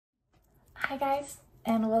Hi guys,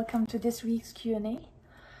 and welcome to this week's Q&A.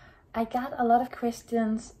 I got a lot of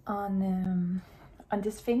questions on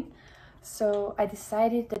this thing, so I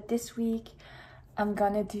decided that this week I'm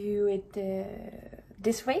gonna do it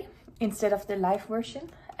this way instead of the live version,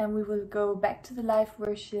 and we will go back to the live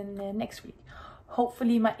version next week.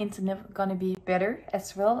 Hopefully my internet gonna be better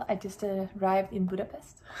as well. I just arrived in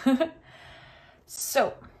Budapest.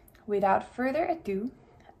 So, without further ado,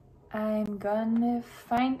 I'm gonna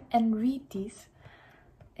find and read these.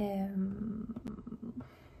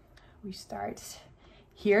 We start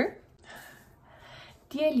here.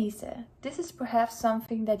 Dear Lisa, this is perhaps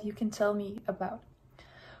something that you can tell me about.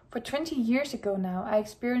 For 20 years ago now, I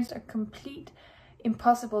experienced a complete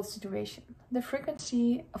impossible situation. The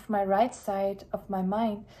frequency of my right side of my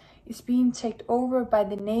mind is being taken over by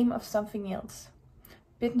the name of something else,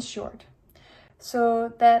 bitten short,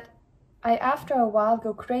 so that I after a while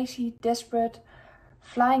go crazy, desperate,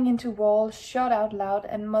 flying into walls, shout out loud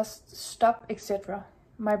and must stop, etc.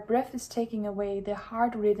 My breath is taken away, the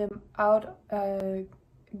heart rhythm out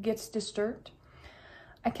gets disturbed.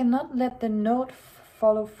 I cannot let the note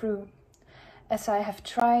follow through, as I have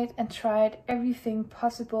tried and tried everything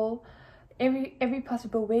possible, every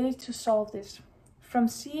possible way to solve this, from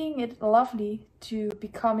seeing it lovely to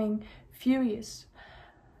becoming furious.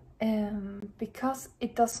 Because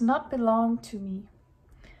it does not belong to me.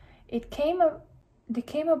 It came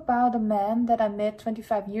about a man that I met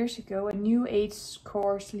 25 years ago, a New Age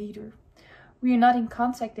course leader. We are not in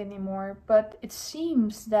contact anymore, but it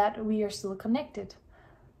seems that we are still connected.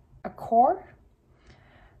 A core,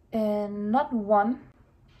 and not one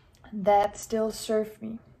that still serves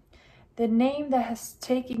me. The name that has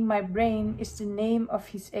taken my brain is the name of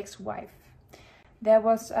his ex-wife. There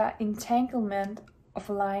was an entanglement of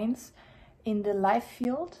lines in the life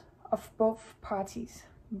field of both parties,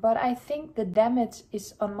 but I think the damage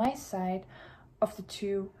is on my side of the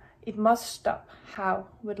two. It must stop. How?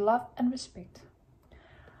 With love and respect.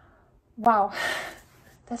 Wow,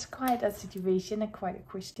 that's quite a situation and quite a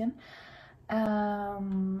question.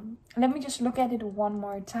 Let me just look at it one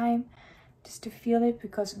more time just to feel it,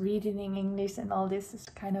 because reading in English and all this is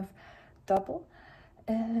kind of double.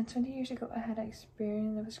 20 years ago, I had an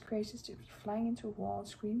experience that was crazy, to be flying into a wall,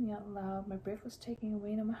 screaming out loud. My breath was taken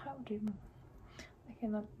away, and my heart rhythm. I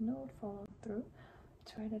cannot know it follow through.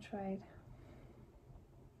 Tried.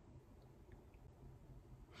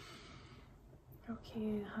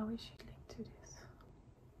 Okay, how is she linked to this?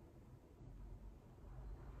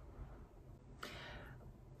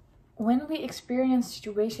 When we experience a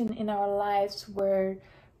situation in our lives where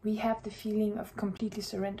we have the feeling of completely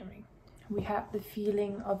surrendering, we have the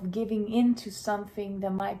feeling of giving in to something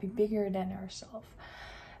that might be bigger than ourselves.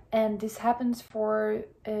 And this happens for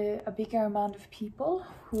a bigger amount of people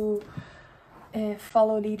who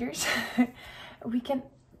follow leaders. We can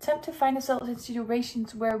tend to find ourselves in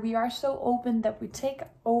situations where we are so open that we take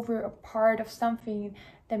over a part of something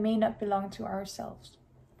that may not belong to ourselves.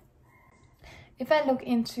 If I look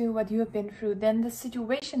into what you have been through, then the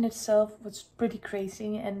situation itself was pretty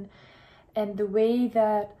crazy, and the way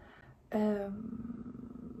that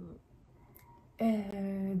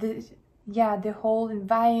the whole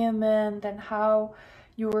environment and how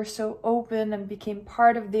you were so open and became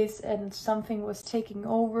part of this, and something was taking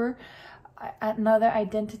over, another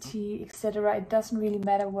identity, etc. It doesn't really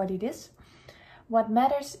matter what it is. What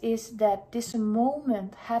matters is that this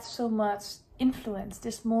moment had so much influence.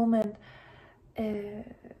 This moment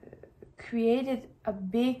created a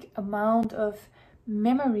big amount of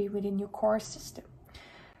memory within your core system.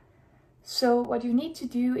 So what you need to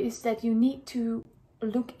do is that you need to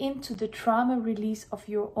look into the trauma release of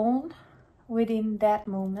your own within that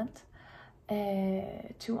moment,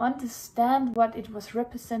 to understand what it was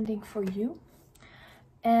representing for you,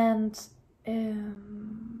 and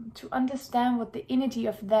to understand what the energy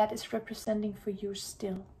of that is representing for you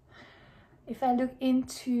still. If I look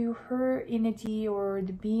into her energy or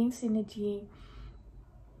the being's energy,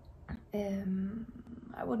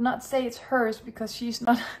 I would not say it's hers, because she's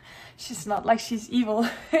not like she's evil.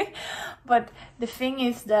 But the thing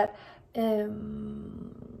is that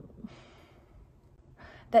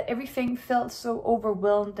that everything felt so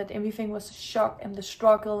overwhelmed, that everything was a shock, and the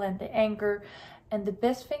struggle and the anger. And the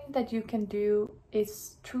best thing that you can do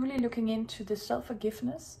is truly looking into the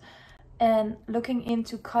self-forgiveness and looking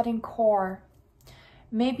into cutting core.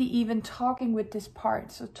 Maybe even talking with this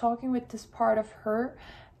part. So talking with this part of her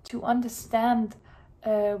to understand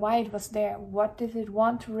why it was there. What did it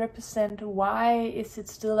want to represent? Why is it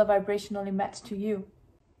still a vibrational match to you?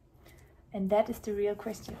 And that is the real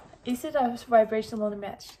question. Is it a vibrational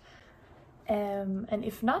match? And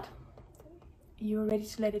if not, you're ready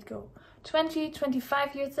to let it go. 20,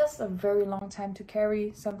 25 years, that's a very long time to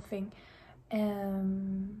carry something.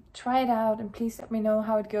 Try it out and please let me know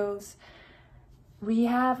how it goes. We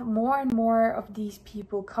have more and more of these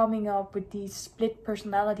people coming up with these split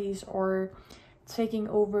personalities or taking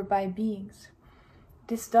over by beings.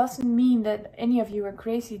 This doesn't mean that any of you are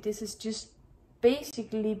crazy. This is just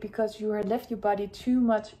basically because you have left your body too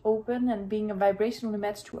much open and being a vibrational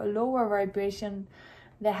match to a lower vibration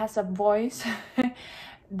that has a voice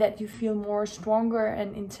that you feel more stronger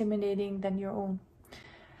and intimidating than your own.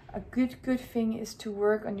 A good thing is to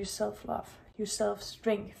work on your self-love, your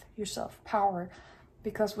self-strength, your self-power.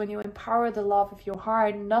 Because when you empower the love of your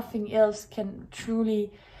heart, nothing else can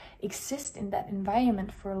truly exist in that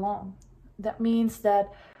environment for long. That means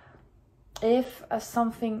that if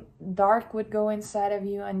something dark would go inside of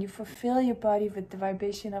you and you fulfill your body with the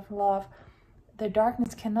vibration of love, the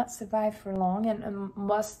darkness cannot survive for long and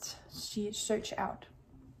must search out.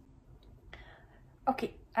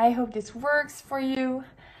 Okay, I hope this works for you.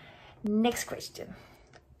 Next question.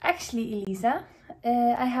 Actually, Elisa,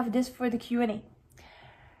 I have this for the Q&A.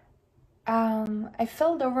 I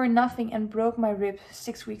fell over nothing and broke my rib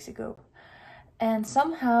 6 weeks ago. And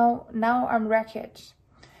somehow now I'm wrecked.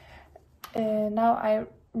 Now I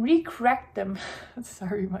re-cracked them.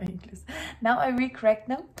 Sorry, my English. Now I re-cracked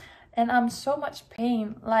them. And I'm so much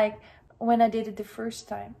pain, like when I did it the first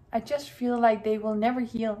time. I just feel like they will never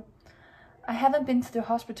heal. I haven't been to the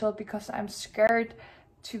hospital because I'm scared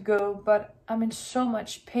to go, but I'm in so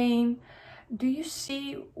much pain. Do you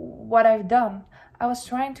see what I've done? I was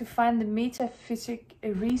trying to find the metaphysic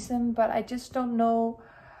reason, but I just don't know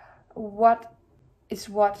what is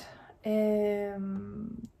what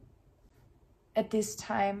at this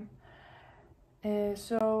time.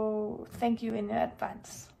 So thank you in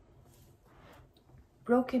advance.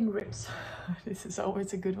 Broken ribs. This is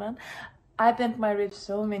always a good one. I bent my ribs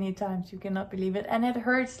so many times, you cannot believe it, and it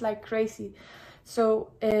hurts like crazy.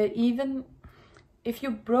 So even if you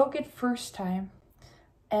broke it first time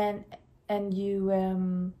and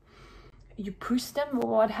you push them,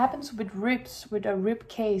 what happens with ribs, with a rib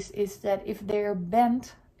case, is that if they are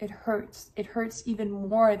bent, it hurts. It hurts even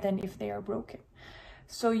more than if they are broken.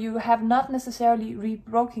 So you have not necessarily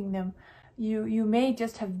re-broken them. You may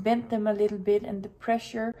just have bent them a little bit, and the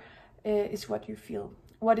pressure is what you feel.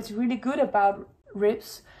 What is really good about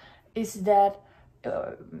ribs is that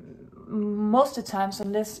most of the times,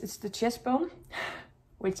 unless it's the chest bone,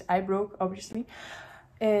 which I broke obviously,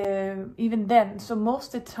 even then, so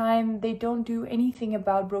most of the time they don't do anything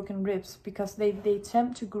about broken ribs, because they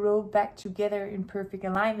tend to grow back together in perfect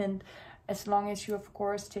alignment, as long as you of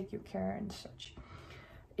course take your care and such.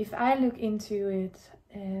 If I look into it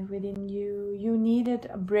within you, you needed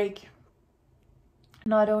a break,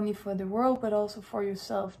 not only for the world but also for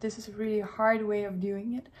yourself. This is a really hard way of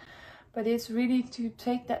doing it, but it's really to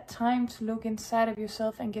take that time to look inside of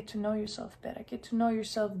yourself and get to know yourself better. Get to know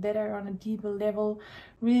yourself better on a deeper level.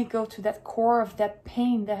 Really go to that core of that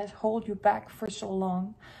pain that has held you back for so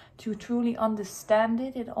long. To truly understand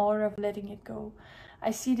it in order of letting it go.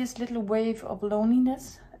 I see this little wave of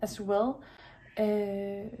loneliness as well.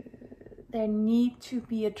 They need to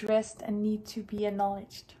be addressed and need to be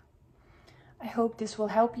acknowledged. I hope this will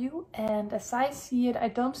help you. And as I see it, I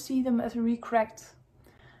don't see them as re-cracked.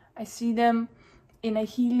 I see them in a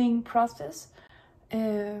healing process,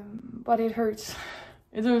 but it hurts.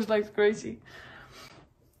 It hurts like crazy.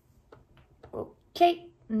 Okay,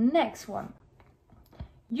 next one.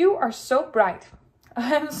 You are so bright.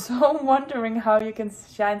 I'm so wondering how you can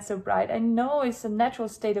shine so bright. I know it's a natural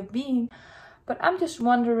state of being, but I'm just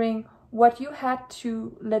wondering what you had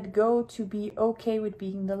to let go to be okay with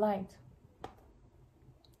being the light.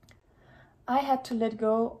 I had to let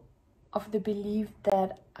go of the belief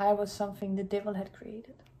that I was something the devil had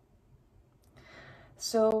created.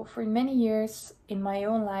 So for many years in my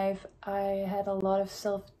own life, I had a lot of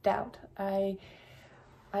self-doubt. I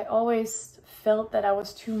always felt that I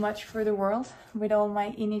was too much for the world with all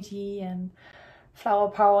my energy and flower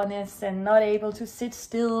powerness and not able to sit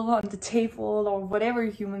still on the table or whatever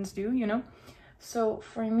humans do, you know. So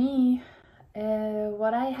for me,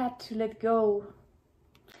 what I had to let go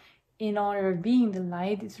in order of being the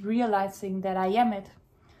light is realizing that I am it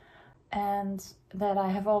and that I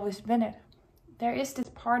have always been it. There is this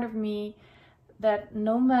part of me that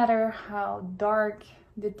no matter how dark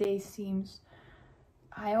the day seems,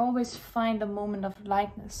 I always find a moment of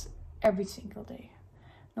lightness every single day.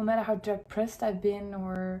 No matter how depressed I've been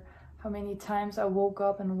or how many times I woke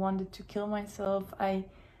up and wanted to kill myself, I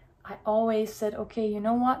always said, okay, you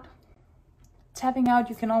know what? Tapping out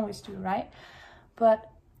you can always do, right? But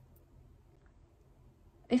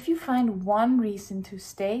if you find one reason to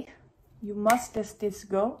stay, you must let this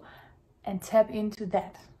go and tap into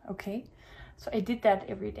that, okay? So I did that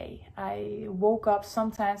every day. I woke up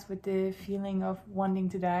sometimes with the feeling of wanting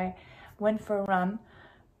to die, went for a run.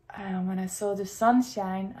 When I saw the sun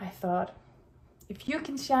shine, I thought, if you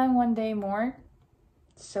can shine one day more,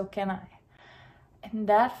 so can I. And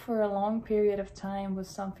that for a long period of time was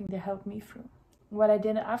something that helped me through. What I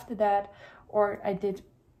did after that, or I did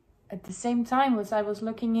at the same time, was I was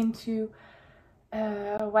looking into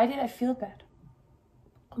why did I feel bad?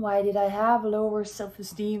 Why did I have lower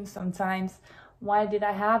self-esteem sometimes? Why did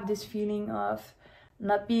I have this feeling of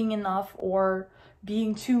not being enough or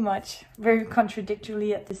being too much, very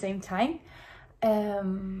contradictorily at the same time?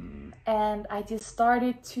 And I just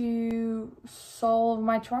started to solve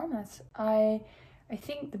my traumas. I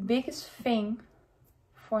think the biggest thing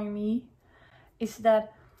for me is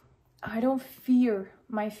that I don't fear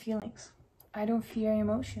my feelings. I don't fear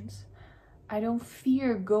emotions. I don't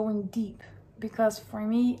fear going deep, because for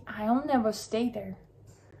me, I'll never stay there.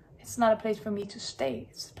 It's not a place for me to stay.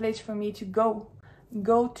 It's a place for me to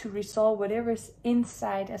go to resolve whatever's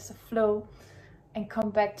inside as a flow and come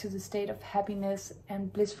back to the state of happiness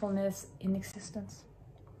and blissfulness in existence.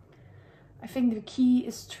 I think the key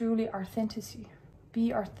is truly authenticity.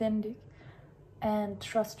 Be authentic and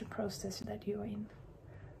trust the process that you are in.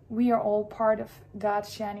 We are all part of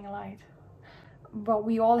God's shining light, but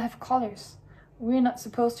we all have colors. We're not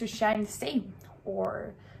supposed to shine the same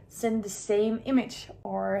or send the same image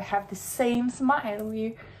or have the same smile.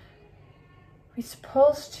 We're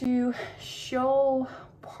supposed to show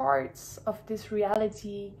parts of this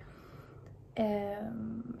reality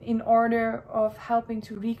in order of helping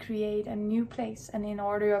to recreate a new place, and in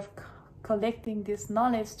order of collecting this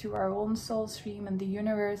knowledge to our own soul stream and the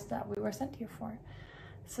universe that we were sent here for.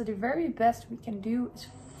 So the very best we can do is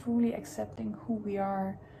fully accepting who we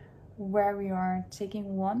are, where we are,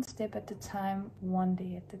 taking one step at a time, one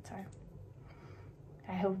day at a time.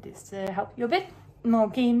 I hope this helped you a bit.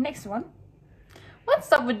 Okay, next one.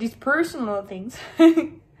 What's up with these personal things?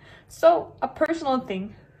 So, a personal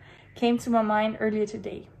thing came to my mind earlier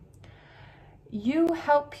today. You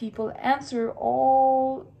help people answer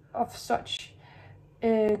all of such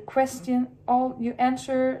question. All you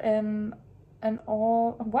answer and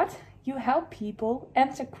all what? You help people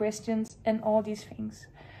answer questions and all these things.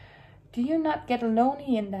 Do you not get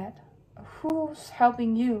lonely in that? Who's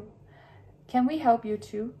helping you? Can we help you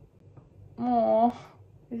too? Oh,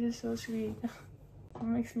 this is so sweet. It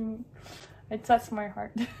makes me, it touched my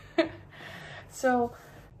heart. So,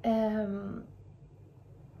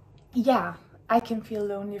 yeah, I can feel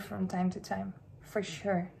lonely from time to time, for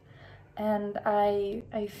sure. And I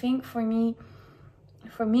think for me,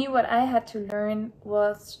 what I had to learn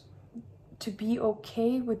was to be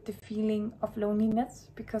okay with the feeling of loneliness,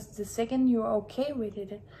 because the second you're okay with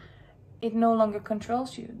it, it no longer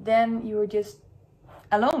controls you. Then you're just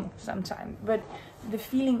alone sometimes. But the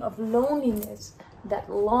feeling of loneliness, that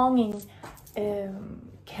longing,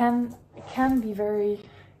 can be very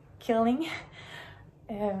killing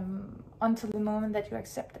until the moment that you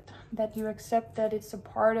accept it. That you accept that it's a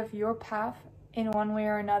part of your path in one way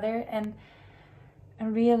or another, and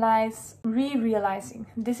realizing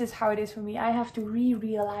this is how it is for me. I have to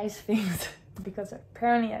realize things because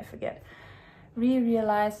apparently I forget.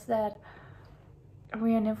 Realize that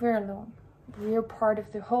we are never alone. We are part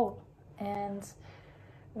of the whole. And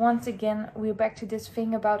once again, we're back to this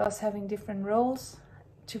thing about us having different roles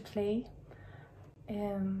to play.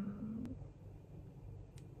 And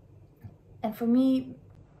for me,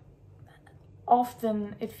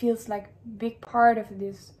 often it feels like a big part of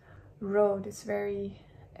this road is very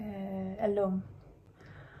alone.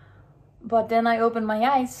 But then I open my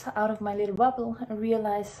eyes out of my little bubble and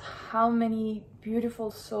realize how many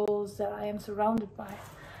beautiful souls that I am surrounded by,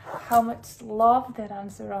 how much love that I'm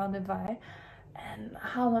surrounded by, and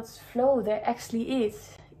how much flow there actually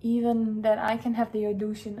is, even that I can have the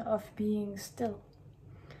illusion of being still.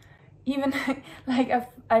 Even like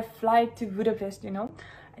I fly to Budapest, and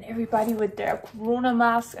everybody with their corona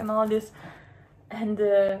masks and all this, and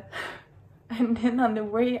then on the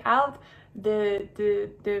way out, the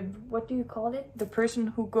what do you call it? The person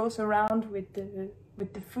who goes around with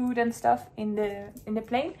the food and stuff in the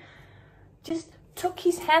plane, just took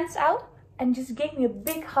his hands out and just gave me a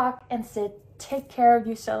big hug and said, "Take care of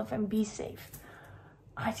yourself and be safe."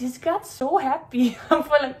 I just got so happy. I'm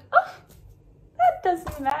like, oh, that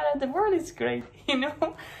doesn't matter. The world is great,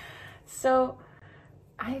 So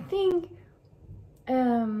I think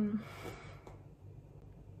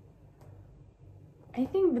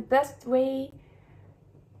the best way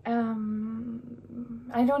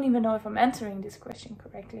I don't even know if I'm answering this question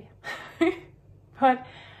correctly. But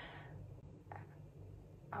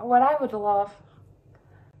what I would love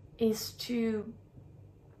is to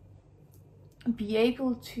be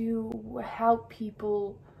able to help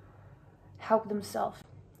people help themselves.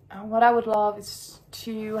 What I would love is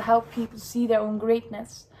to help people see their own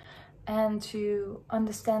greatness and to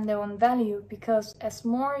understand their own value, because as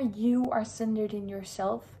more you are centered in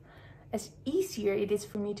yourself, as easier it is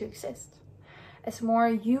for me to exist. As more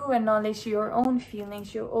you acknowledge your own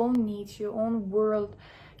feelings, your own needs, your own world,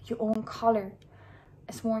 your own color,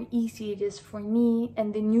 as more easy it is for me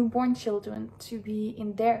and the newborn children to be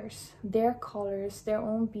in theirs, their colors, their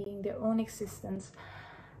own being, their own existence.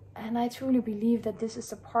 And I truly believe that this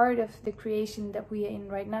is a part of the creation that we are in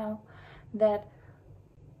right now, that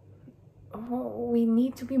we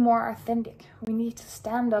need to be more authentic. We need to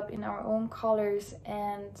stand up in our own colors,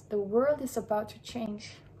 and the world is about to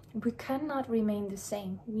change. We cannot remain the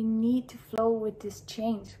same. We need to flow with this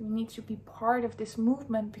change. We need to be part of this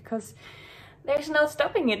movement, because there's no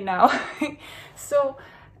stopping it now. So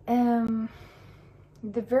the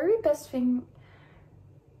very best thing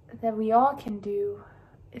that we all can do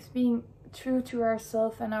is being true to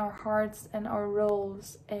ourselves and our hearts and our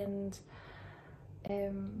roles. And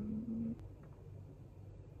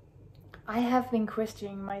I have been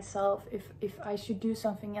questioning myself if I should do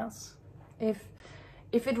something else, if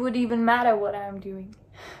it would even matter what I'm doing.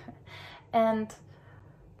 And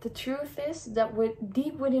the truth is that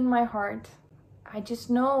deep within my heart, I just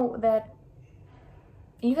know that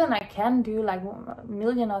even I can do like a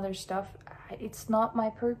million other stuff, it's not my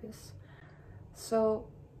purpose. So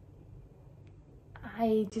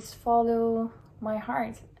I just follow my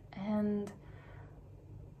heart, and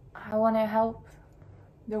I want to help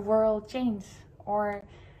the world change, or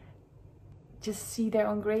just see their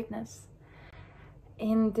own greatness.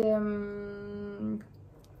 And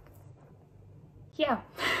yeah,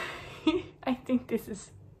 I think this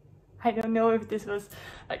is, I don't know if this was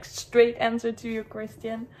like straight answer to your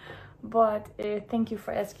question, but thank you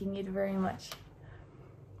for asking it very much.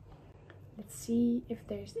 Let's see if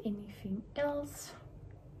there's anything else.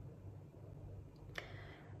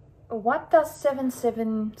 What does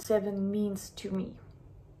 777 means to me?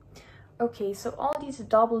 Okay, so all these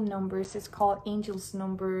double numbers is called angels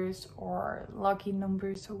numbers or lucky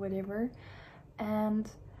numbers or whatever. And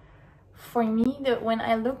for me, when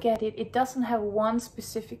I look at it, it doesn't have one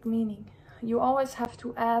specific meaning. You always have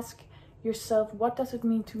to ask yourself, what does it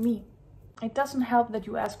mean to me? It doesn't help that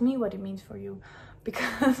you ask me what it means for you,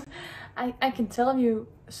 because I can tell you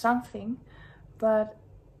something, but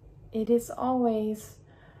it is always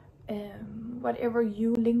whatever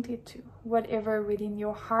you linked it to, whatever within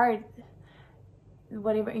your heart,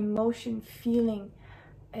 whatever emotion, feeling,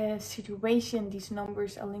 situation these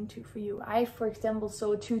numbers are linked to for you. I, for example,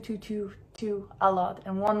 saw 222 a lot,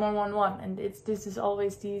 and 1111, and this is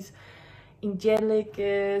always these angelic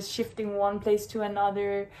shifting one place to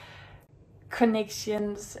another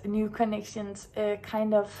connections, new connections,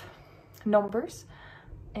 kind of numbers.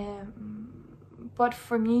 But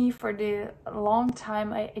for me, for the long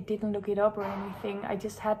time, I didn't look it up or anything. I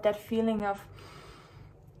just had that feeling of,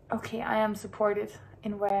 okay, I am supported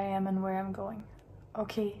in where I am and where I'm going.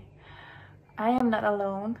 Okay, I am not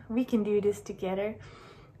alone. We can do this together.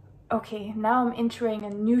 Okay, now I'm entering a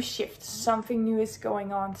new shift. Something new is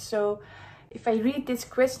going on. So if I read this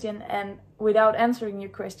question and without answering your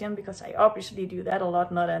question, because I obviously do that a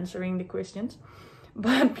lot, not answering the questions,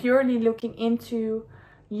 but purely looking into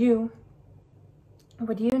you,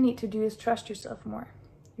 what you need to do is trust yourself more.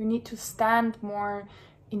 You need to stand more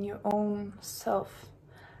in your own self.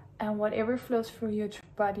 And whatever flows through your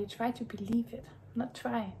body, try to believe it. Not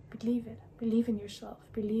try, believe it. Believe in yourself.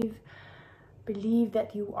 Believe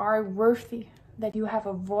that you are worthy, that you have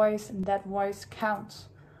a voice, and that voice counts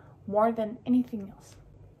more than anything else.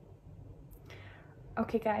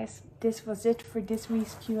 Okay guys, this was it for this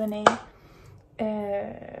week's Q&A.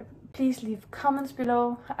 Please leave comments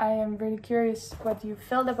below. I am really curious what you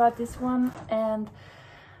felt about this one. And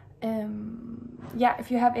yeah, if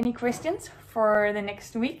you have any questions for the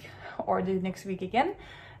next week or the next week again,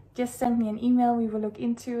 just send me an email. We will look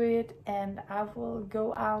into it, and I will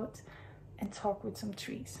go out and talk with some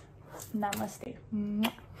trees. Namaste.